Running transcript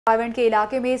रावण के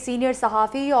इलाके में सीनियर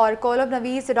सहाफ़ी और कॉलम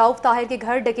नवीस रऊफ ताहिर के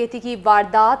घर डकैती की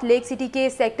वारदात। लेक सिटी के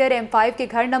सेक्टर M5 के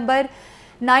घर नंबर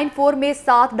 94 में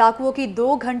 7 डाकुओं की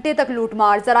 2 घंटे तक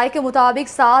लूटमार। जराये के मुताबिक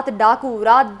 7 डाकू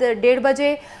रात 1:30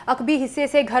 बजे अकबी हिस्से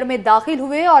से घर में दाखिल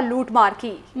हुए और लूटमार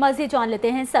की। मज़ीद जान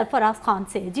लेते हैं सरफराज खान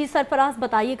से। जी सरफराज,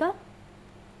 बताइएगा।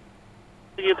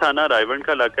 ये थाना रायवंड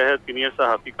का इलाका है। सीनियर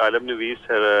सहाफ़ी कालम नवीस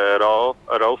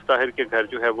रऊफ ताहिर के घर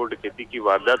जो है वो डकैती की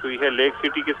वारदात हुई है। लेक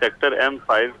सिटी के सेक्टर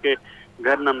M5 के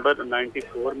घर नंबर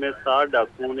 94 में 7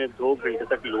 डाकुओं ने 2 घंटे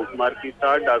तक लूटमार की।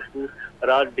 7 डाकू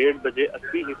रात 1:30 बजे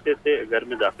अक्बी हिस्से से घर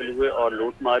में दाखिल हुए और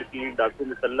लूटमार की। डाकू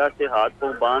मुसल्ला से हाथ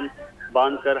को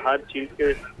बांध कर हर चीज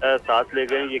के साथ ले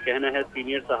गए। ये कहना है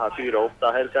सीनियर सहाफ़ी रऊफ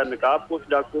ताहिर का। नकाबपोश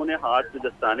डाकुओं ने हाथ में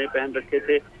दस्ताने पहन रखे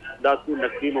थे। डाकू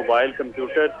नकदी, मोबाइल,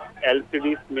 कंप्यूटर,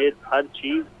 LCD समेत हर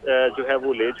चीज जो है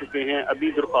वो ले चुके हैं।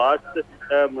 अभी दरख्वास्त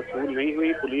मसूल नहीं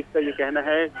हुई। पुलिस का ये कहना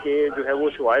है कि जो है वो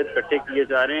शवाहिद इकट्ठे किए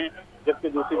जा रहे हैं, जबकि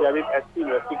दूसरी जानिब SP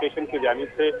इन्वेस्टिगेशन की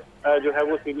जानिब से जो है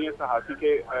वो सीनियर सहाफ़ी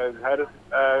के घर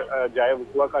जाए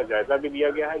वक़ुआ का जायजा भी लिया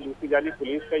गया है। दूसरी जानिब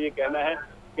पुलिस का ये कहना है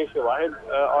कि शवाहिद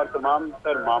और तमाम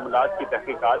तर मामलात की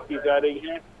तहकीकात की जा रही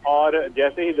हैं और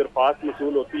जैसे ही दरख्वास्त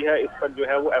मसूल होती है इस पर जो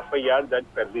है वो FIR दर्ज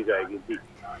कर दी जाएगी। जी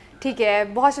ठीक है,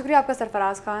 बहुत शुक्रिया आपका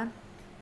सरफराज खान।